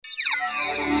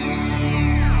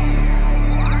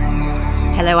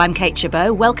Hello, I'm Kate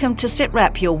Chabot. Welcome to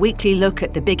SitRep, your weekly look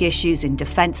at the big issues in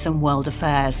defence and world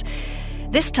affairs.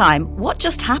 This time, what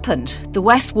just happened? The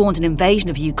West warned an invasion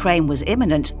of Ukraine was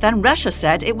imminent, then Russia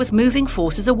said it was moving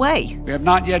forces away. We have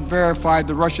not yet verified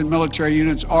the Russian military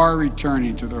units are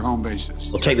returning to their home bases.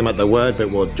 We'll take them at their word,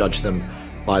 but we'll judge them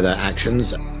by their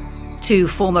actions. Two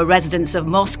former residents of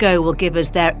Moscow will give us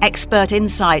their expert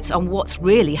insights on what's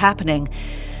really happening.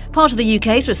 Part of the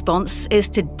UK's response is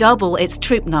to double its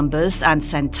troop numbers and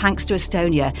send tanks to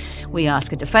Estonia. We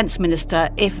ask a defence minister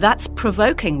if that's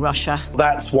provoking Russia.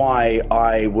 That's why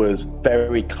I was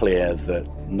very clear that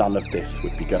none of this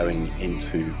would be going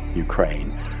into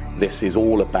Ukraine. This is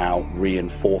all about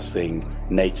reinforcing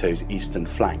NATO's eastern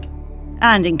flank.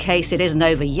 And in case it isn't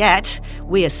over yet,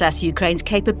 we assess Ukraine's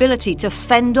capability to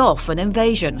fend off an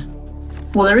invasion.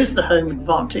 Well, there is the home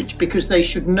advantage because they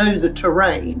should know the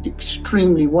terrain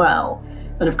extremely well.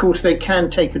 And of course, they can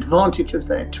take advantage of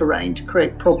their terrain to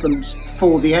create problems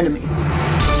for the enemy.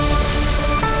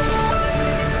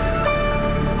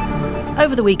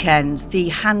 Over the weekend, the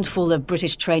handful of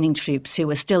British training troops who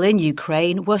were still in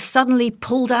Ukraine were suddenly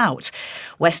pulled out.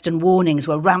 Western warnings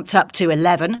were ramped up to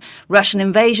 11. Russian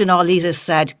invasion, our leaders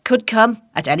said, could come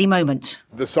at any moment.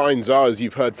 The signs are, as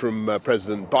you've heard from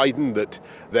President Biden, that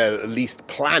they're at least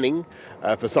planning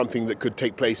for something that could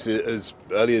take place as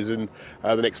early as in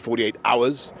the next 48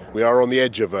 hours. We are on the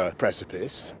edge of a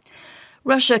precipice.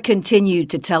 Russia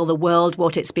continued to tell the world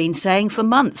what it's been saying for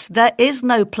months. There is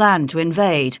no plan to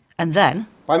invade. And then,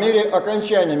 on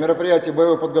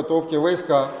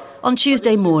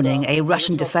Tuesday morning, a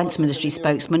Russian Defence Ministry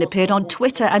spokesman appeared on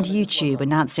Twitter and YouTube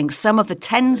announcing some of the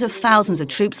tens of thousands of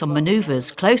troops on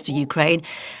manoeuvres close to Ukraine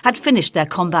had finished their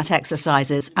combat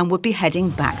exercises and would be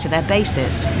heading back to their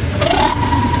bases.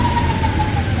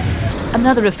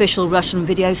 Another official Russian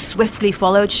video swiftly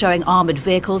followed, showing armoured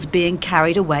vehicles being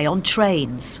carried away on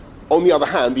trains. On the other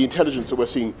hand, the intelligence that we're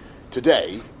seeing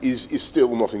today is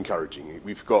still not encouraging.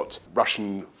 We've got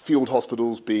Russian field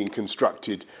hospitals being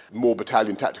constructed, more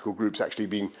battalion tactical groups actually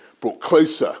being brought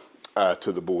closer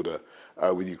to the border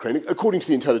with Ukraine, according to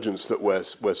the intelligence that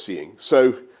we're seeing.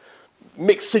 So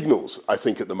mixed signals, I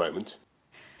think, at the moment.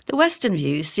 The Western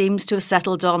view seems to have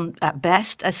settled on, at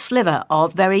best, a sliver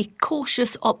of very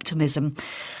cautious optimism.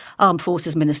 Armed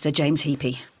Forces Minister James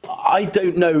Heappey. I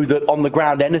don't know that on the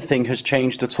ground anything has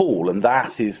changed at all, and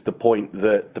that is the point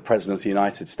that the President of the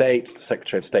United States, the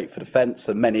Secretary of State for Defence,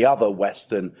 and many other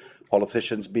Western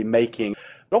politicians have been making.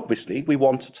 Obviously, we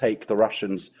want to take the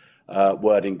Russians'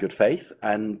 word in good faith,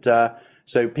 and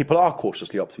so people are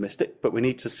cautiously optimistic, but we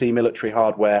need to see military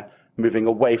hardware moving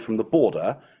away from the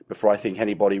border before I think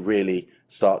anybody really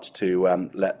starts to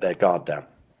let their guard down.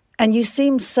 And you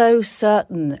seem so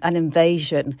certain an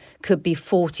invasion could be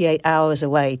 48 hours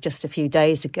away just a few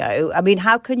days ago. I mean,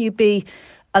 how can you be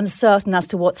uncertain as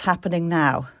to what's happening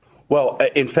now? Well,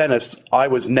 in fairness, I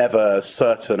was never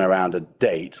certain around a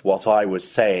date. What I was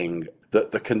saying,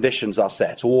 that the conditions are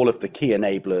set. All of the key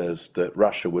enablers that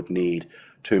Russia would need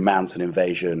to mount an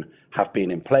invasion have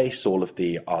been in place, all of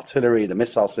the artillery, the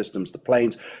missile systems, the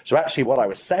planes. So actually what I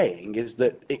was saying is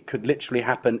that it could literally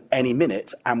happen any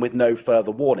minute and with no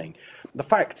further warning. The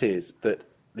fact is that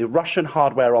the Russian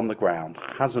hardware on the ground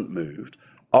hasn't moved.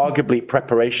 Arguably,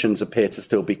 preparations appear to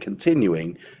still be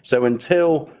continuing. So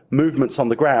until movements on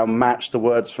the ground match the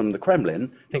words from the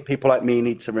Kremlin, I think people like me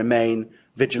need to remain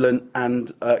vigilant and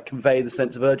convey the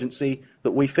sense of urgency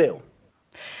that we feel.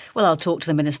 Well, I'll talk to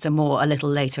the Minister more a little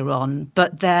later on,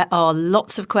 but there are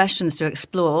lots of questions to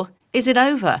explore. Is it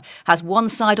over? Has one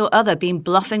side or other been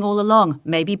bluffing all along?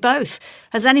 Maybe both.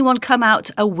 Has anyone come out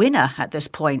a winner at this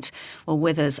point? Well,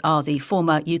 with us are the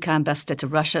former UK ambassador to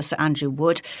Russia, Sir Andrew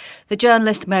Wood, the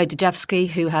journalist Mary Dejevsky,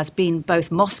 who has been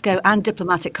both Moscow and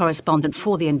diplomatic correspondent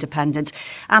for The Independent,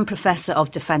 and Professor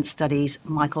of Defence Studies,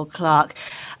 Michael Clark.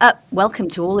 Welcome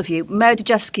to all of you. Mary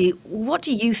Dejevsky, what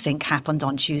do you think happened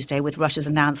on Tuesday with Russia's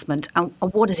announcement, and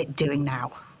what is it doing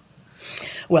now?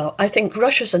 Well, I think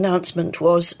Russia's announcement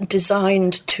was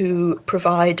designed to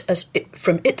provide,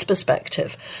 from its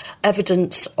perspective,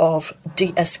 evidence of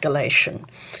de-escalation.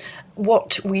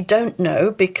 What we don't know,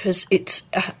 because it's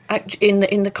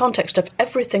in the context of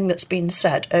everything that's been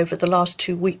said over the last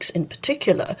 2 weeks in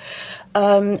particular,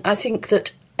 I think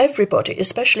that everybody,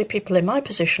 especially people in my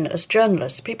position as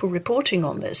journalists, people reporting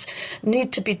on this,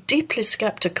 need to be deeply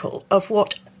sceptical of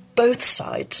what both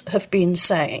sides have been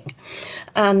saying.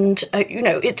 And,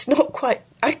 it's not quite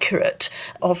accurate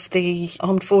of the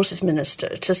Armed Forces Minister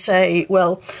to say,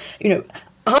 well,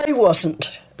 I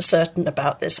wasn't certain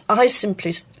about this. I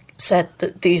simply said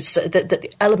that that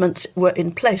the elements were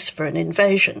in place for an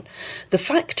invasion. The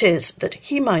fact is that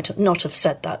he might not have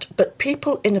said that, but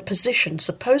people in a position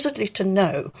supposedly to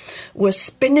know were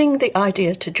spinning the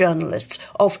idea to journalists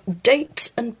of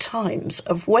dates and times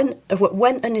of when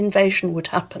an invasion would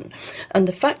happen. And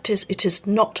the fact is, it has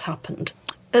not happened.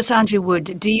 Sir Andrew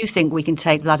Wood, do you think we can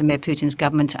take Vladimir Putin's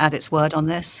government at its word on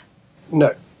this?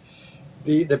 No.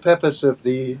 The purpose of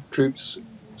the troops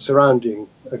surrounding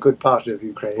a good part of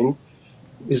Ukraine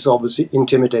is obviously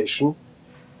intimidation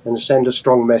and to send a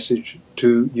strong message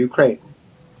to Ukraine.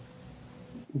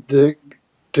 The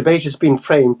debate has been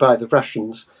framed by the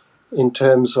Russians in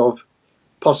terms of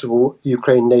possible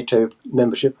Ukraine NATO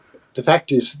membership. The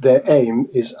fact is their aim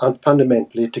is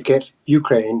fundamentally to get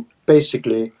Ukraine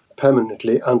basically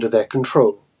permanently under their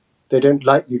control. They don't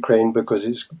like Ukraine because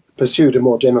it's pursued a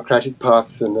more democratic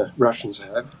path than the Russians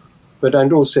have.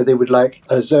 And also they would like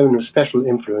a zone of special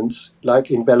influence, like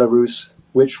in Belarus,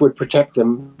 which would protect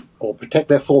them or protect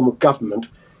their form of government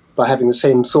by having the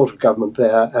same sort of government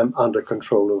there under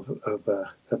control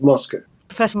of Moscow.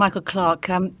 Professor Michael Clarke,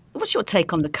 what's your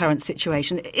take on the current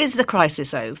situation? Is the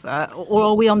crisis over, or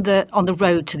are we on the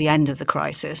road to the end of the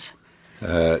crisis?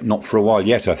 Not for a while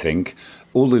yet, I think.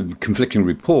 All the conflicting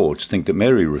reports think that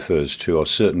Mary refers to are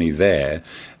certainly there.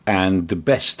 And the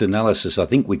best analysis I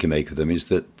think we can make of them is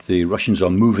that the Russians are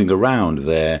moving around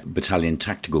their battalion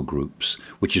tactical groups,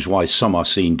 which is why some are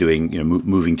seen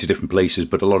moving to different places,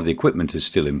 but a lot of the equipment is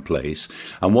still in place.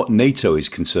 And what NATO is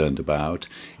concerned about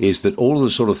is that all of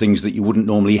the sort of things that you wouldn't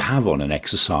normally have on an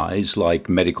exercise, like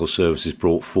medical services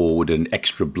brought forward and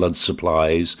extra blood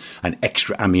supplies and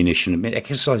extra ammunition. I mean,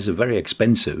 exercises are very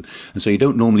expensive. And so you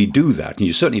don't normally do that. And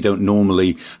you certainly don't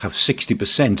normally have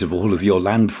 60% of all of your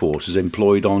land forces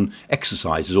employed on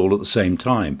exercises all at the same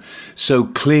time. So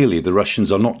clearly the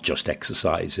Russians are not just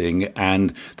exercising,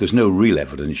 and there's no real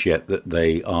evidence yet that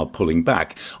they are pulling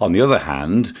back. On the other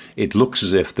hand, it looks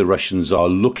as if the Russians are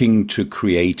looking to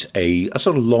create a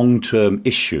sort of long-term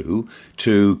issue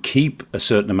to keep a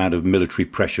certain amount of military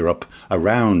pressure up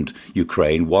around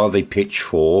Ukraine while they pitch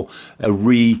for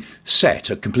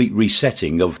a complete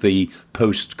resetting of the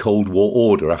post-Cold War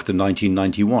order after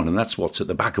 1991. And that's what's at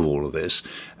the back of all of this.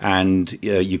 And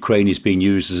Ukraine is being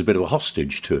used as a bit of a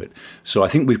hostage to it. So I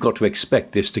think we've got to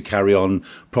expect this to carry on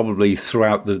probably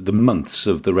throughout the months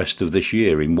of the rest of this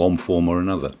year in one form or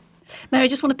another. Mary, I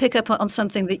just want to pick up on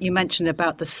something that you mentioned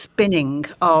about the spinning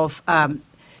of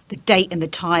the date and the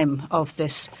time of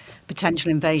this potential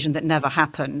invasion that never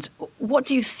happened. What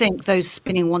do you think those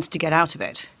spinning wants to get out of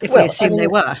it, if we assume they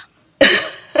were?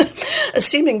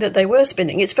 Assuming that they were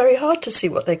spinning, it's very hard to see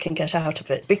what they can get out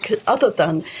of it, because other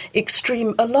than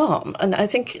extreme alarm. And I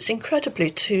think it's incredibly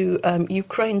to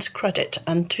Ukraine's credit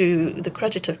and to the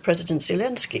credit of President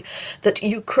Zelensky that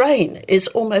Ukraine is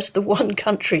almost the one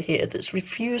country here that's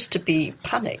refused to be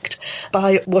panicked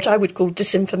by what I would call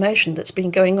disinformation that's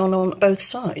been going on both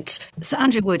sides. So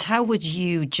Andrew Wood, how would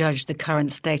you judge the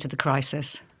current state of the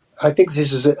crisis? I think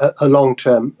this is a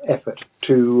long-term effort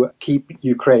to keep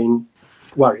Ukraine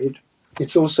worried.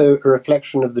 It's also a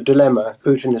reflection of the dilemma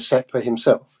Putin has set for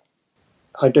himself.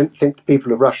 I don't think the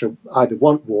people of Russia either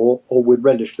want war or would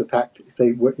relish the fact if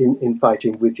they were in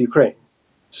fighting with Ukraine.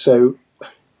 So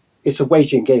it's a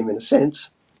waiting game in a sense.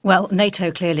 Well,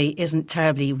 NATO clearly isn't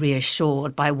terribly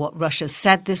reassured by what Russia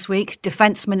said this week.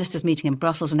 Defence ministers meeting in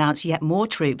Brussels announced yet more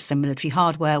troops and military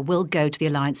hardware will go to the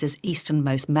alliance's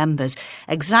easternmost members,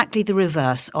 exactly the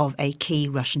reverse of a key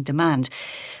Russian demand.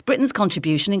 Britain's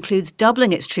contribution includes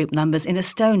doubling its troop numbers in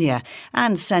Estonia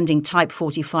and sending Type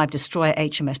 45 destroyer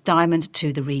HMS Diamond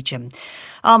to the region.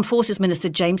 Armed Forces Minister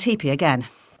James Heappey again.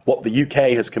 What the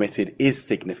UK has committed is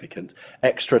significant.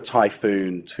 Extra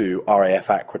Typhoon to RAF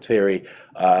Akrotiri,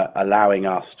 allowing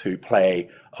us to play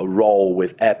a role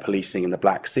with air policing in the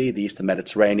Black Sea, the Eastern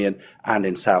Mediterranean, and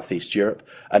in Southeast Europe.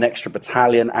 An extra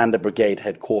battalion and a brigade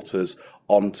headquarters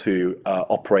onto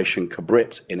Operation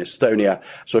Kabrit in Estonia.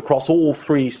 So across all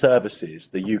three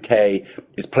services, the UK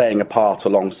is playing a part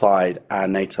alongside our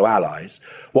NATO allies.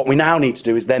 What we now need to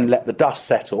do is then let the dust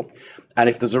settle. And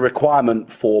if there's a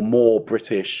requirement for more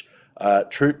British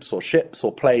troops or ships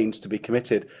or planes to be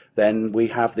committed, then we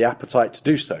have the appetite to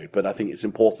do so. But I think it's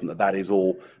important that that is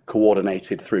all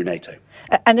coordinated through NATO.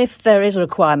 And if there is a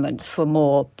requirement for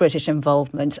more British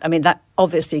involvement, I mean, that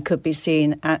obviously could be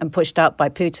seen and pushed out by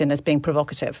Putin as being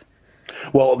provocative.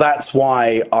 Well, that's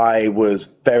why I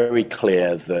was very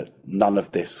clear that none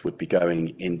of this would be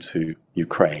going into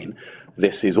Ukraine.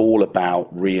 This is all about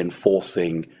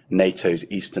reinforcing NATO's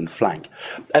eastern flank.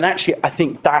 And actually, I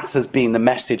think that has been the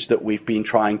message that we've been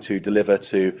trying to deliver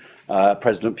to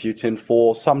President Putin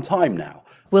for some time now.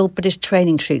 Will British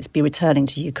training troops be returning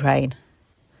to Ukraine?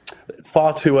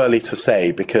 Far too early to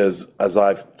say because, as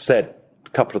I've said a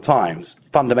couple of times,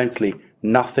 fundamentally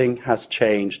nothing has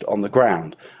changed on the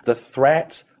ground. The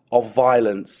threat of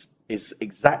violence is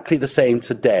exactly the same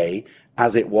today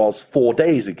as it was 4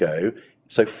 days ago,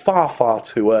 so far, far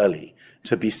too early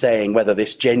to be saying whether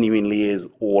this genuinely is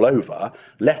all over,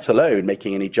 let alone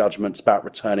making any judgments about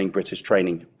returning British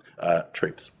training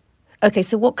troops. OK,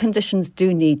 so what conditions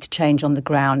do need to change on the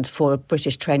ground for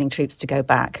British training troops to go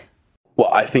back? Well,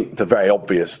 I think the very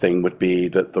obvious thing would be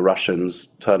that the Russians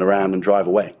turn around and drive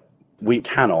away. We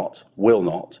cannot, will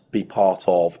not be part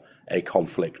of a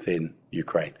conflict in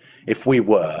Ukraine. If we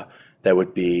were, there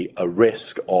would be a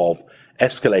risk of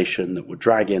escalation that would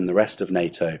drag in the rest of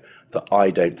NATO that I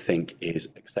don't think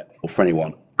is acceptable for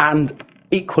anyone. And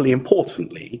equally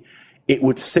importantly, it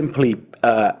would simply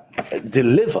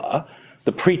deliver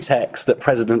the pretext that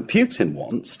President Putin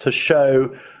wants to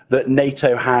show that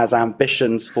NATO has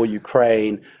ambitions for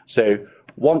Ukraine. So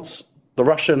once the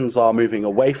Russians are moving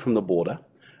away from the border,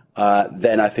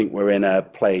 then I think we're in a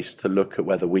place to look at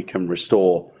whether we can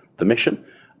restore the mission.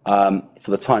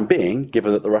 For the time being,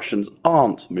 given that the Russians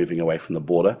aren't moving away from the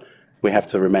border, we have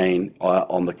to remain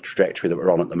on the trajectory that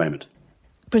we're on at the moment.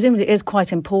 Presumably it is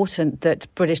quite important that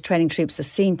British training troops are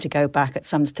seen to go back at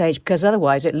some stage, because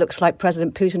otherwise it looks like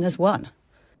President Putin has won.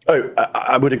 Oh,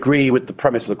 I would agree with the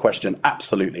premise of the question.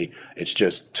 Absolutely. It's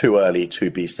just too early to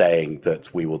be saying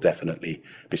that we will definitely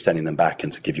be sending them back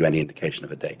and to give you any indication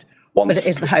of a date. But it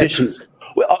is the hope.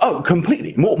 Well,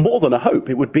 completely. More than a hope.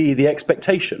 It would be the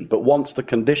expectation. But once the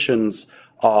conditions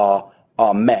are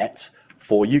met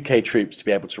for UK troops to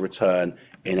be able to return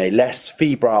in a less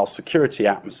febrile security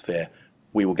atmosphere,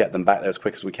 we will get them back there as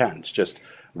quick as we can. It's just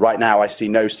right now I see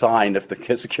no sign of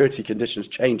the security conditions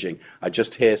changing. I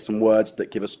just hear some words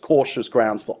that give us cautious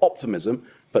grounds for optimism,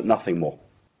 but nothing more.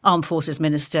 Armed Forces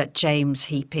Minister James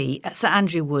Heappey. Sir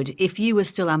Andrew Wood, if you were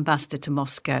still ambassador to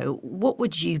Moscow, what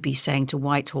would you be saying to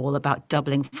Whitehall about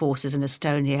doubling forces in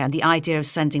Estonia and the idea of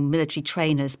sending military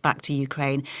trainers back to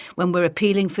Ukraine when we're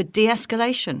appealing for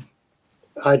de-escalation?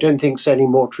 I don't think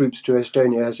sending more troops to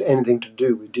Estonia has anything to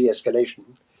do with de-escalation.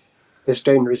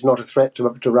 Estonia is not a threat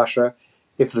to Russia.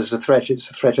 If there's a threat, it's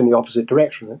a threat in the opposite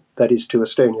direction, that is to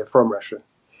Estonia from Russia.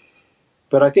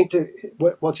 But I think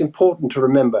what's important to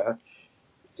remember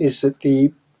is that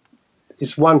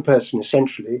it's one person,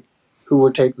 essentially, who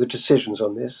will take the decisions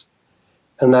on this,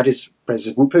 and that is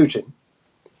President Putin.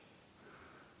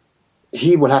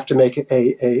 He will have to make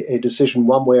a decision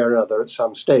one way or another at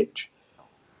some stage.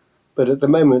 But at the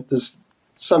moment, there's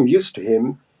some use to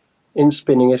him in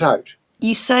spinning it out.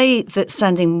 You say that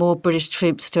sending more British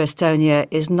troops to Estonia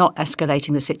is not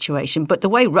escalating the situation, but the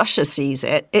way Russia sees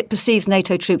it, it perceives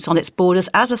NATO troops on its borders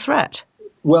as a threat.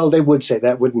 Well, they would say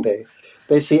that, wouldn't they?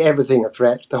 They see everything a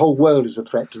threat. The whole world is a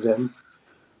threat to them.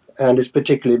 And it's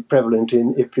particularly prevalent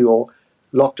if you're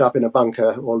locked up in a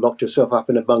bunker or locked yourself up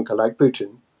in a bunker like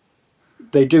Putin.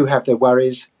 They do have their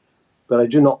worries, but I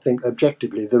do not think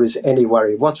objectively there is any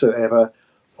worry whatsoever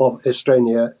of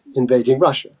Estonia invading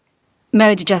Russia.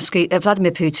 Mary Dejevsky,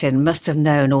 Vladimir Putin must have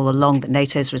known all along that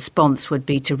NATO's response would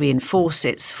be to reinforce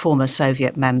its former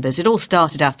Soviet members. It all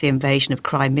started after the invasion of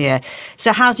Crimea.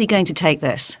 So how's he going to take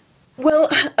this? Well,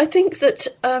 I think that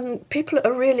people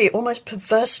are really almost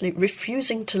perversely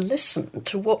refusing to listen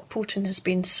to what Putin has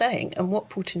been saying and what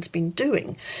Putin's been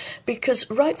doing, because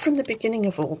right from the beginning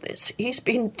of all this, he's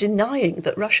been denying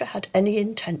that Russia had any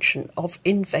intention of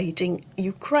invading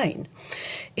Ukraine.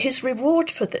 His reward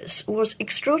for this was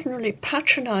extraordinarily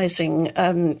patronising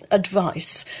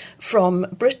advice from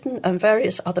Britain and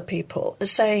various other people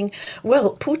saying,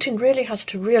 well, Putin really has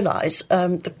to realise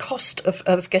the cost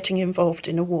of getting involved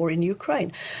in a war in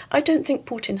Ukraine. I don't think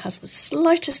Putin has the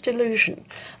slightest illusion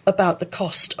about the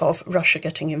cost of Russia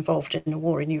getting involved in a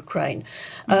war in Ukraine.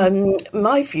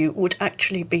 My view would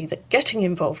actually be that getting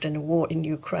involved in a war in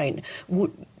Ukraine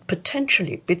would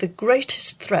potentially be the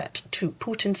greatest threat to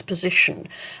Putin's position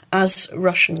as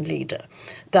Russian leader,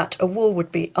 that a war would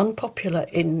be unpopular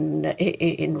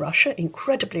in Russia,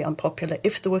 incredibly unpopular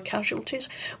if there were casualties,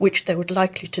 which there would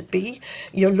likely to be.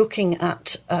 You're looking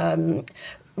at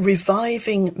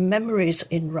reviving memories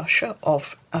in Russia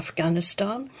of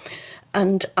Afghanistan.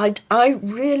 And I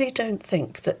really don't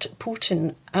think that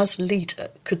Putin, as leader,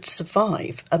 could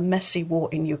survive a messy war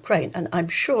in Ukraine. And I'm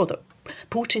sure that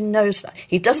Putin knows that.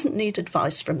 He doesn't need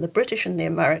advice from the British and the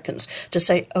Americans to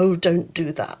say, oh, don't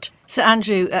do that. So,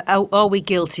 Andrew, are we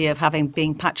guilty of having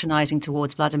been patronising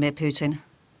towards Vladimir Putin?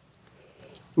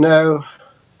 No,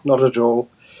 not at all.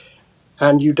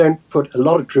 And you don't put a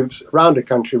lot of troops around a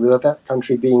country without that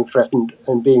country being threatened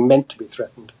and being meant to be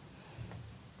threatened.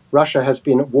 Russia has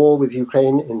been at war with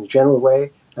Ukraine in a general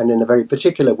way and in a very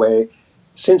particular way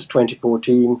since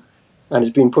 2014 and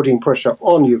has been putting pressure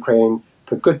on Ukraine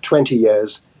for a good 20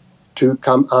 years to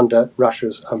come under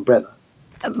Russia's umbrella.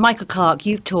 Michael Clark,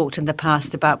 you've talked in the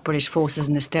past about British forces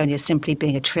in Estonia simply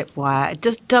being a tripwire.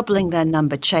 Does doubling their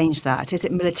number change that? Is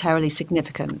it militarily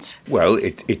significant? Well,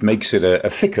 it makes it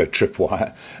a thicker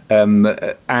tripwire.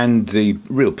 And the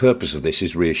real purpose of this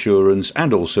is reassurance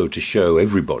and also to show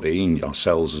everybody,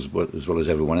 ourselves as well as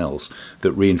everyone else,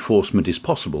 that reinforcement is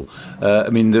possible.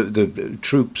 The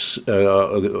troops,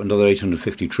 another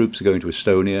 850 troops are going to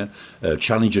Estonia.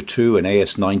 Challenger 2 and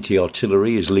AS-90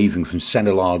 artillery is leaving from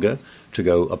Senilaga to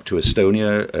go up to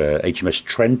Estonia. HMS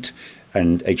Trent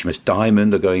and HMS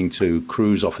Diamond are going to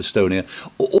cruise off Estonia.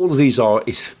 All of these are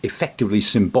effectively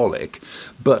symbolic,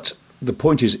 but the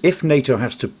point is, if NATO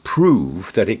has to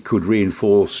prove that it could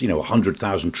reinforce,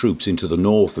 100,000 troops into the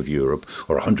north of Europe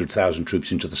or 100,000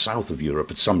 troops into the south of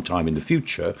Europe at some time in the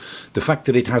future, the fact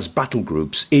that it has battle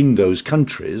groups in those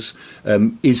countries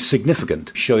is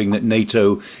significant, showing that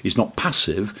NATO is not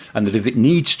passive and that if it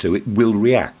needs to, it will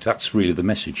react. That's really the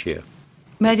message here.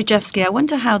 Mary Dejevsky, I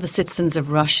wonder how the citizens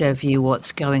of Russia view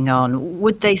what's going on.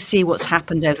 Would they see what's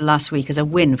happened over the last week as a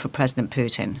win for President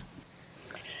Putin?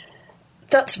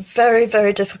 That's very,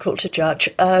 very difficult to judge.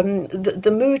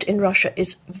 The mood in Russia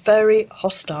is very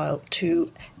hostile to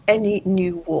any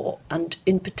new war, and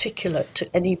in particular to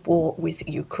any war with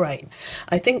Ukraine.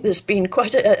 I think there's been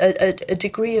quite a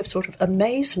degree of sort of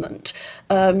amazement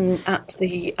at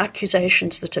the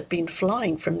accusations that have been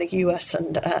flying from the US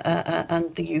and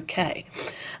the UK,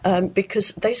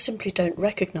 because they simply don't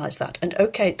recognise that. And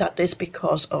okay, that is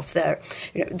because of their,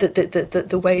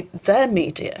 the way their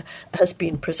media has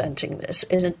been presenting this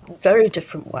in a very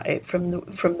different way from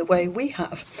the way we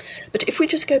have. But if we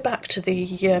just go back to the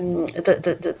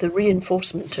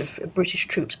reinforcement of British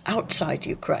troops outside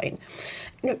Ukraine,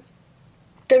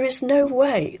 there is no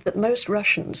way that most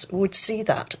Russians would see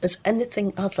that as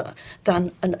anything other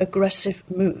than an aggressive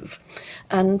move.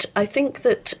 And I think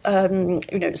that,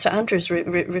 Sir Andrew's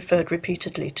referred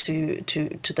repeatedly to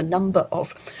the number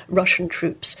of Russian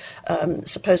troops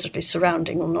supposedly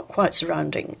surrounding, or not quite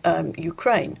surrounding,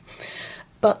 Ukraine.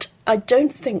 But I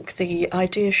don't think the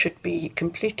idea should be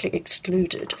completely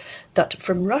excluded that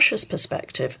from Russia's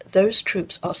perspective, those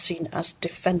troops are seen as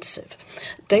defensive.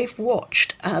 They've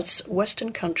watched as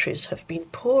Western countries have been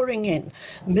pouring in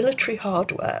military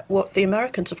hardware, what the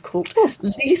Americans have called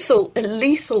lethal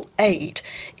aid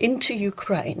into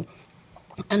Ukraine,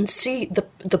 and see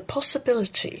the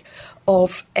possibility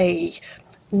of a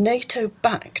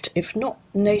NATO-backed, if not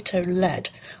NATO-led,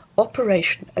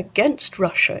 operation against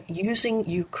Russia using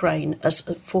Ukraine as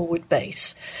a forward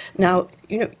base. Now,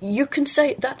 you can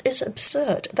say that is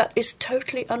absurd. That is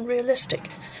totally unrealistic.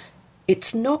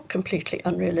 It's not completely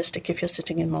unrealistic if you're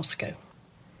sitting in Moscow.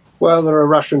 Well, there are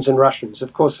Russians and Russians.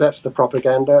 Of course, that's the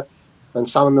propaganda, and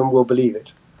some of them will believe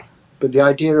it. But the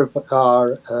idea of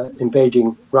our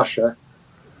invading Russia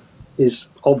is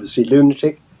obviously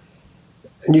lunatic.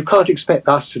 And you can't expect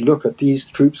us to look at these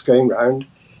troops going round,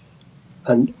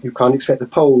 and you can't expect the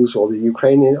Poles or the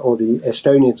Ukrainian or the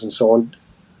Estonians and so on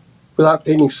without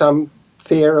feeling some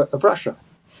fear of Russia.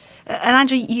 And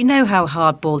Andrew, you know how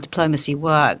hardball diplomacy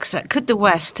works. Could the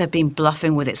West have been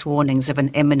bluffing with its warnings of an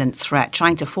imminent threat,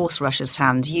 trying to force Russia's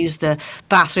hand, use the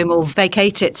bathroom or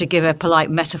vacate it, to give a polite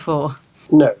metaphor?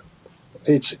 No.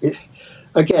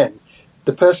 Again,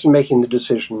 the person making the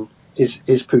decision is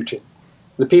Putin.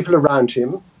 The people around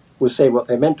him will say what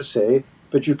they're meant to say,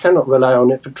 but you cannot rely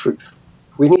on it for truth.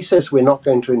 When he says we're not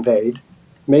going to invade,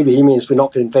 maybe he means we're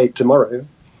not going to invade tomorrow.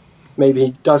 Maybe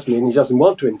he does mean he doesn't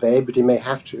want to invade, but he may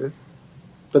have to.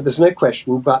 But there's no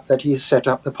question but that he has set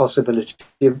up the possibility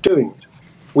of doing it.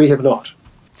 We have not.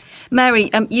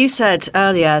 Mary, you said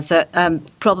earlier that the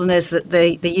problem is that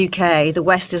the UK, the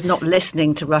West, is not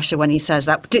listening to Russia when he says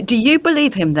that. Do you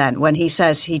believe him then when he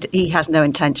says he has no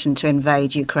intention to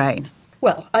invade Ukraine?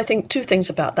 Well, I think two things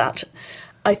about that.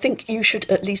 I think you should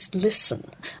at least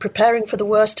listen. Preparing for the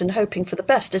worst and hoping for the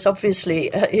best is obviously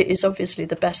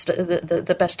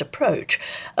the best approach.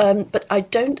 But I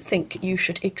don't think you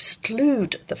should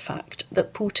exclude the fact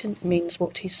that Putin means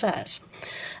what he says.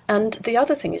 And the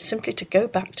other thing is simply to go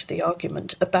back to the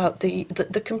argument about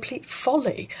the complete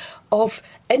folly of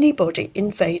anybody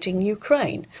invading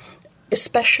Ukraine,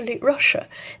 especially Russia.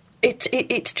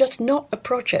 It's just not a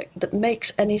project that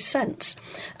makes any sense.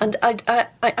 And I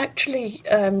actually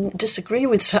disagree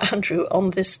with Sir Andrew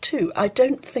on this too. I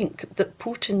don't think that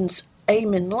Putin's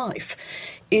aim in life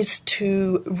is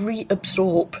to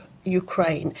reabsorb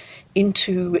Ukraine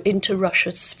into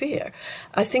Russia's sphere.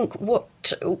 I think what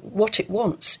that what it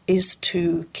wants is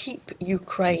to keep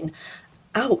Ukraine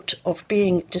out of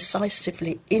being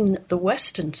decisively in the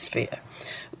Western sphere.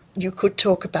 You could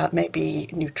talk about maybe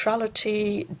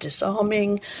neutrality,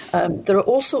 disarming. There are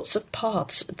all sorts of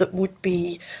paths that would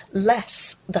be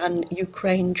less than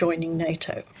Ukraine joining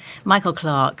NATO. Michael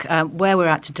Clark, where we're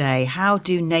at today, how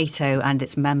do NATO and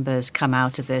its members come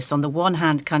out of this? On the one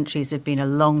hand, countries have been a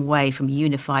long way from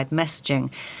unified messaging.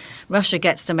 Russia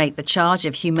gets to make the charge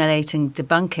of humiliating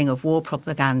debunking of war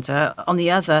propaganda. On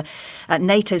the other,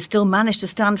 NATO still managed to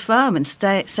stand firm and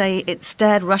say it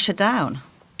stared Russia down.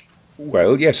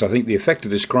 Well, yes, I think the effect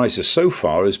of this crisis so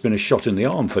far has been a shot in the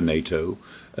arm for NATO,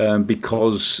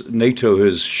 because NATO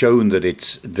has shown that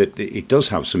it does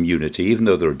have some unity, even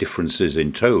though there are differences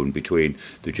in tone between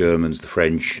the Germans, the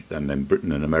French, and then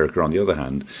Britain and America on the other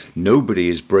hand. Nobody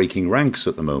is breaking ranks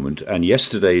at the moment, and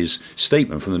yesterday's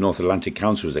statement from the North Atlantic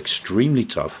Council was extremely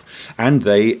tough, and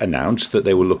they announced that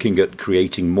they were looking at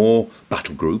creating more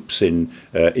battle groups in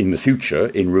the future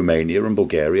in Romania and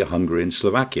Bulgaria, Hungary and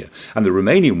Slovakia. And the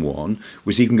Romanian one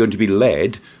was even going to be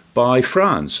led by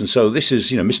France. And so this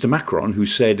is, Mr. Macron, who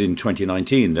said in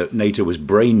 2019 that NATO was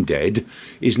brain dead,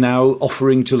 is now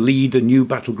offering to lead a new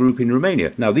battle group in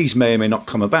Romania. Now, these may or may not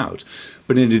come about,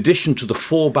 but in addition to the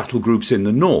 4 battle groups in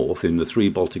the north, in the 3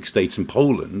 Baltic states and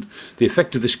Poland, the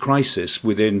effect of this crisis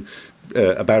within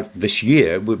about this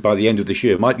year, by the end of this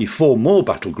year, might be 4 more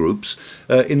battle groups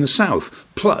in the south,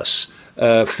 plus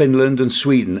Finland and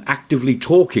Sweden actively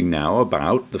talking now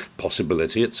about the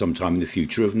possibility at some time in the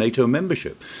future of NATO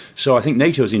membership. So I think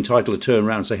NATO is entitled to turn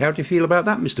around and say, how do you feel about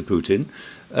that, Mr. Putin?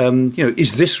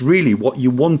 Is this really what you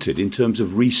wanted in terms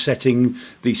of resetting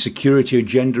the security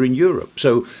agenda in Europe?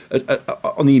 So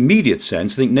on the immediate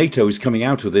sense, I think NATO is coming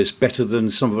out of this better than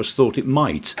some of us thought it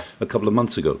might a couple of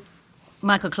months ago.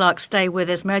 Michael Clark, stay with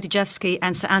us. Mary Dejevsky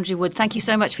and Sir Andrew Wood, thank you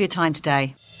so much for your time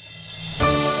today.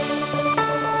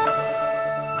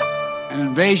 An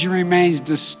invasion remains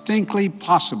distinctly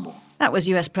possible. That was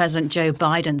US President Joe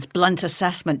Biden's blunt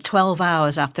assessment 12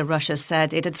 hours after Russia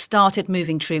said it had started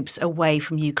moving troops away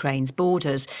from Ukraine's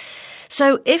borders.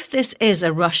 So if this is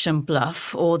a Russian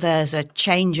bluff or there's a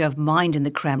change of mind in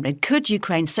the Kremlin, could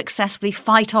Ukraine successfully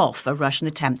fight off a Russian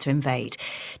attempt to invade?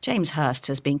 James Hurst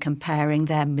has been comparing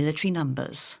their military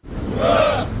numbers.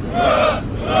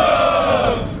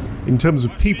 In terms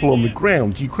of people on the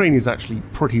ground, Ukraine is actually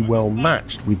pretty well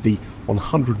matched with the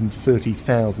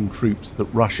 130,000 troops that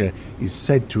Russia is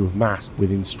said to have massed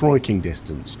within striking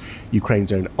distance.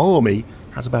 Ukraine's own army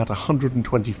has about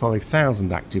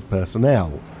 125,000 active personnel.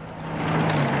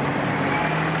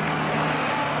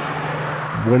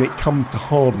 When it comes to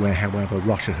hardware, however,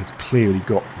 Russia has clearly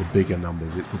got the bigger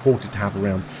numbers. It's reported to have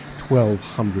around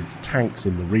 1,200 tanks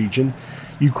in the region.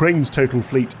 Ukraine's total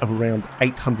fleet of around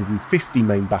 850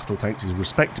 main battle tanks is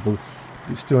respectable, but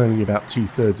it's still only about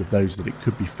 2/3 of those that it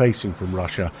could be facing from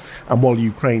Russia. And while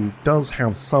Ukraine does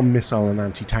have some missile and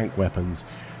anti-tank weapons,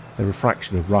 they're a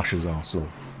fraction of Russia's arsenal.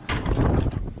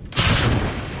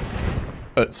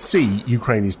 At sea,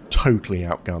 Ukraine is totally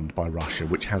outgunned by Russia,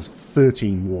 which has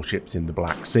 13 warships in the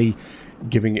Black Sea,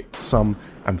 giving it some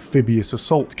amphibious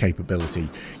assault capability.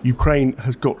 Ukraine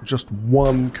has got just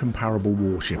one comparable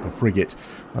warship, a frigate.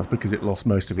 That's because it lost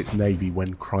most of its navy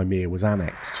when Crimea was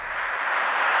annexed.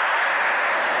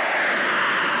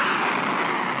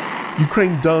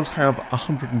 Ukraine does have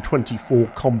 124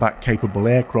 combat-capable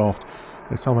aircraft,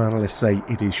 though some analysts say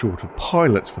it is short of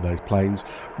pilots for those planes.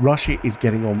 Russia is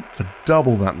getting on for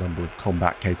double that number of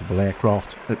combat-capable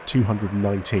aircraft at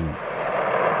 219.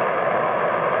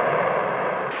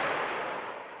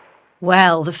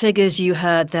 Well, the figures you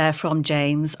heard there from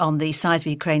James on the size of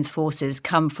Ukraine's forces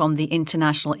come from the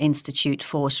International Institute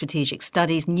for Strategic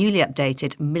Studies' newly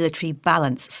updated Military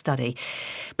Balance Study.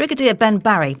 Brigadier Ben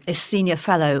Barry is Senior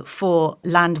Fellow for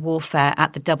Land Warfare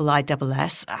at the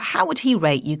IISS. How would he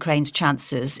rate Ukraine's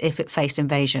chances if it faced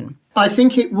invasion? I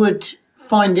think it would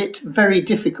find it very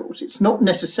difficult. It's not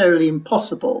necessarily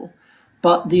impossible,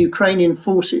 but the Ukrainian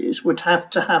forces would have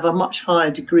to have a much higher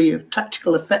degree of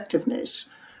tactical effectiveness,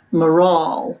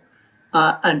 morale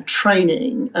and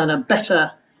training and a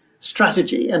better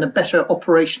strategy and a better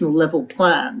operational level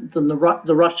plan than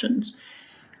the Russians.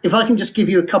 If I can just give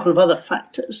you a couple of other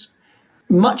factors,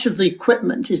 much of the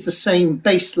equipment is the same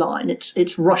baseline.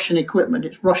 It's Russian equipment,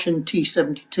 it's Russian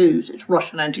T-72s, it's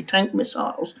Russian anti-tank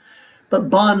missiles. But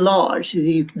by and large,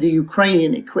 the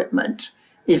Ukrainian equipment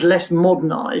is less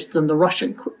modernized than the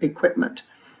Russian equipment.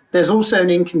 There's also an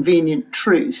inconvenient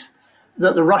truth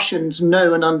that the Russians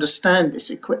know and understand this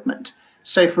equipment.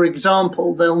 So, for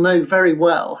example, they'll know very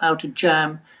well how to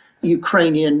jam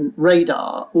Ukrainian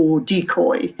radar or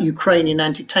decoy Ukrainian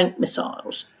anti-tank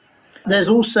missiles. There's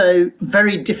also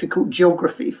very difficult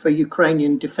geography for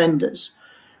Ukrainian defenders.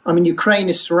 I mean, Ukraine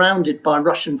is surrounded by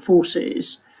Russian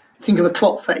forces. Think of a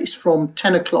clock face from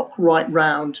 10 o'clock right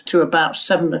round to about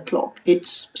 7 o'clock.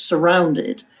 It's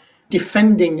surrounded.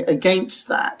 Defending against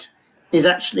that is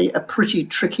actually a pretty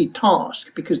tricky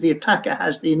task because the attacker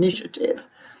has the initiative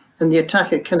and the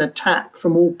attacker can attack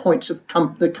from all points of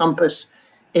the compass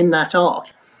in that arc.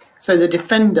 So the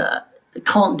defender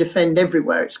can't defend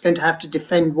everywhere. It's going to have to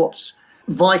defend what's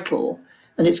vital,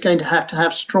 and it's going to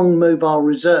have strong mobile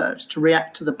reserves to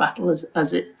react to the battle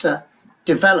as it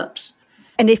develops.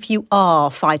 And if you are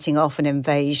fighting off an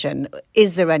invasion,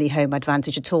 is there any home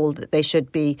advantage at all that they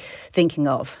should be thinking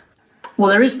of? Well,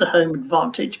 there is the home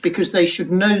advantage because they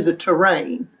should know the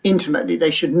terrain intimately.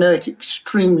 They should know it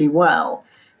extremely well.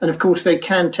 And of course, they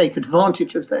can take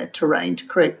advantage of their terrain to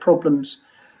create problems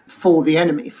for the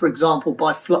enemy, for example,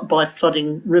 by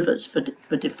flooding rivers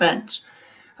for defence.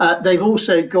 They've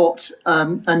also got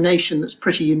a nation that's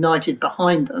pretty united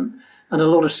behind them and a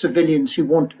lot of civilians who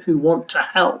want to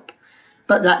help.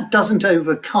 But that doesn't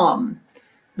overcome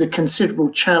the considerable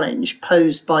challenge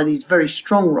posed by these very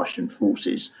strong Russian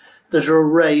forces that are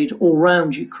arrayed all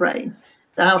around Ukraine.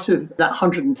 Out of that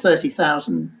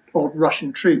 130,000 odd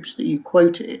Russian troops that you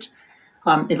quoted,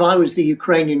 if I was the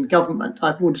Ukrainian government,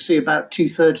 I'd want to see about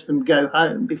 2/3 of them go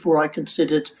home before I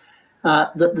considered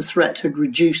that the threat had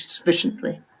reduced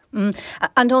sufficiently.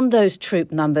 And on those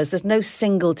troop numbers, there's no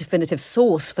single definitive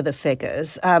source for the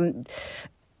figures,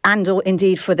 or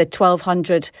indeed for the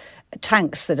 1,200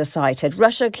 tanks that are cited.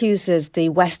 Russia accuses the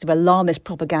West of alarmist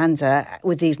propaganda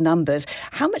with these numbers.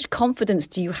 How much confidence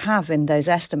do you have in those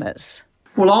estimates?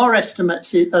 Well, our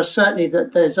estimates are certainly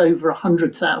that there's over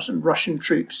 100,000 Russian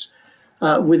troops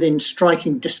within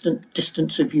striking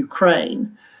distance of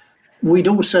Ukraine. We'd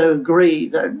also agree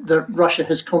that Russia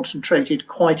has concentrated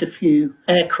quite a few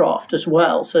aircraft as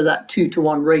well, so that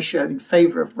 2-to-1 ratio in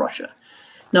favour of Russia.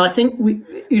 Now, I think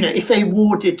if a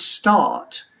war did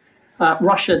start,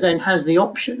 Russia then has the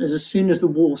option, as soon as the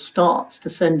war starts, to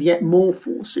send yet more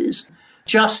forces,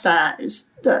 just as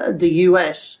the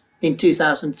US in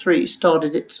 2003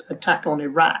 started its attack on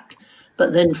Iraq,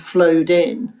 but then flowed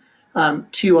in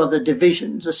 2 other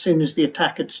divisions as soon as the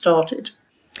attack had started.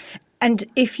 And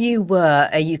if you were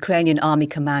a Ukrainian army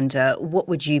commander, what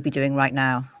would you be doing right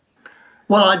now?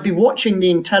 Well, I'd be watching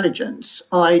the intelligence.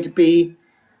 I'd be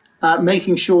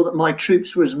making sure that my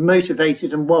troops were as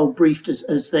motivated and well briefed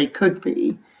as they could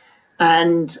be.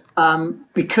 And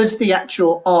because the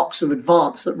actual arcs of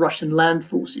advance that Russian land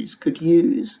forces could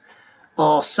use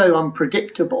are so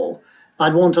unpredictable,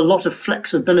 I'd want a lot of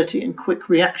flexibility and quick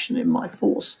reaction in my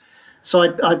force.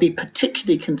 So I'd be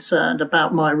particularly concerned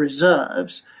about my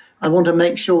reserves. I want to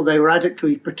make sure they were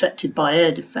adequately protected by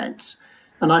air defence,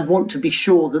 and I'd want to be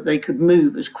sure that they could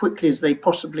move as quickly as they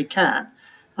possibly can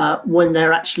when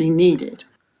they're actually needed.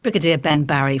 Brigadier Ben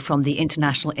Barry from the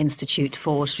International Institute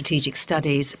for Strategic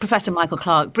Studies. Professor Michael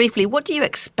Clarke, briefly, what do you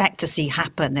expect to see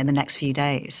happen in the next few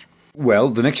days? Well,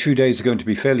 the next few days are going to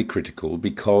be fairly critical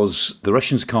because the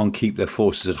Russians can't keep their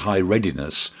forces at high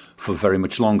readiness for very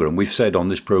much longer. And we've said on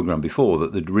this programme before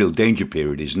that the real danger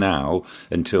period is now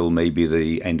until maybe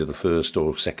the end of the first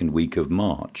or second week of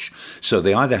March. So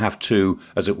they either have to,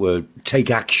 as it were,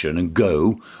 take action and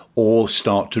go, or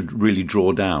start to really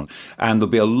draw down. And there'll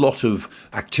be a lot of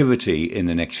activity in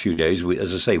the next few days.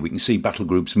 As I say, we can see battle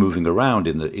groups moving around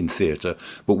in theatre,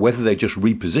 but whether they're just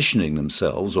repositioning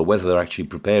themselves or whether they're actually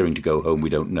preparing to go home, we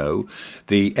don't know.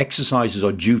 The exercises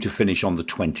are due to finish on the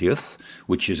 20th,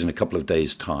 which is in a couple of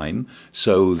days' time.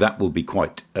 So that will be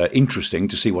quite interesting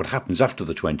to see what happens after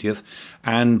the 20th.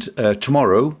 And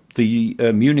tomorrow, the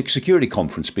Munich Security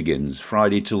Conference begins,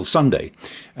 Friday till Sunday.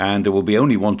 And there will be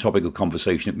only one topic of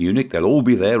conversation at Munich. They'll all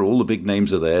be there. All the big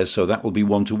names are there. So that will be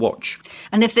one to watch.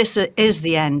 And if this is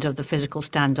the end of the physical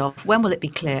standoff, when will it be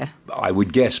clear? I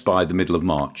would guess by the middle of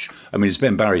March. I mean, as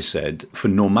Ben Barry said, for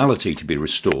normality to be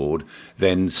restored,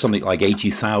 then something like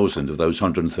 80,000 of those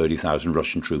 130,000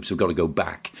 Russian troops have got to go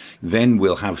back. Then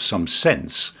we'll have some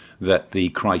sense that the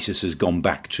crisis has gone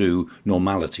back to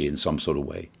normality in some sort of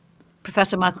way.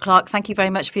 Professor Michael Clarke, thank you very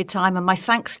much for your time, and my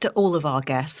thanks to all of our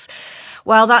guests.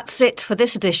 Well, that's it for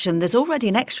this edition. There's already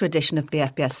an extra edition of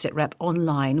BFBS SITREP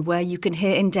online where you can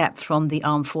hear in depth from the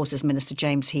Armed Forces Minister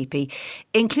James Heappey,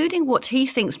 including what he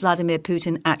thinks Vladimir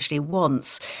Putin actually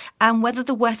wants and whether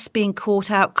the West's being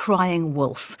caught out crying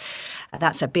wolf.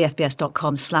 That's at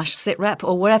bfbs.com/sitrep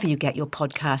or wherever you get your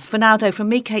podcasts. For now, though, from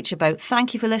me, Kate Chabot,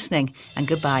 thank you for listening and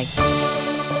goodbye.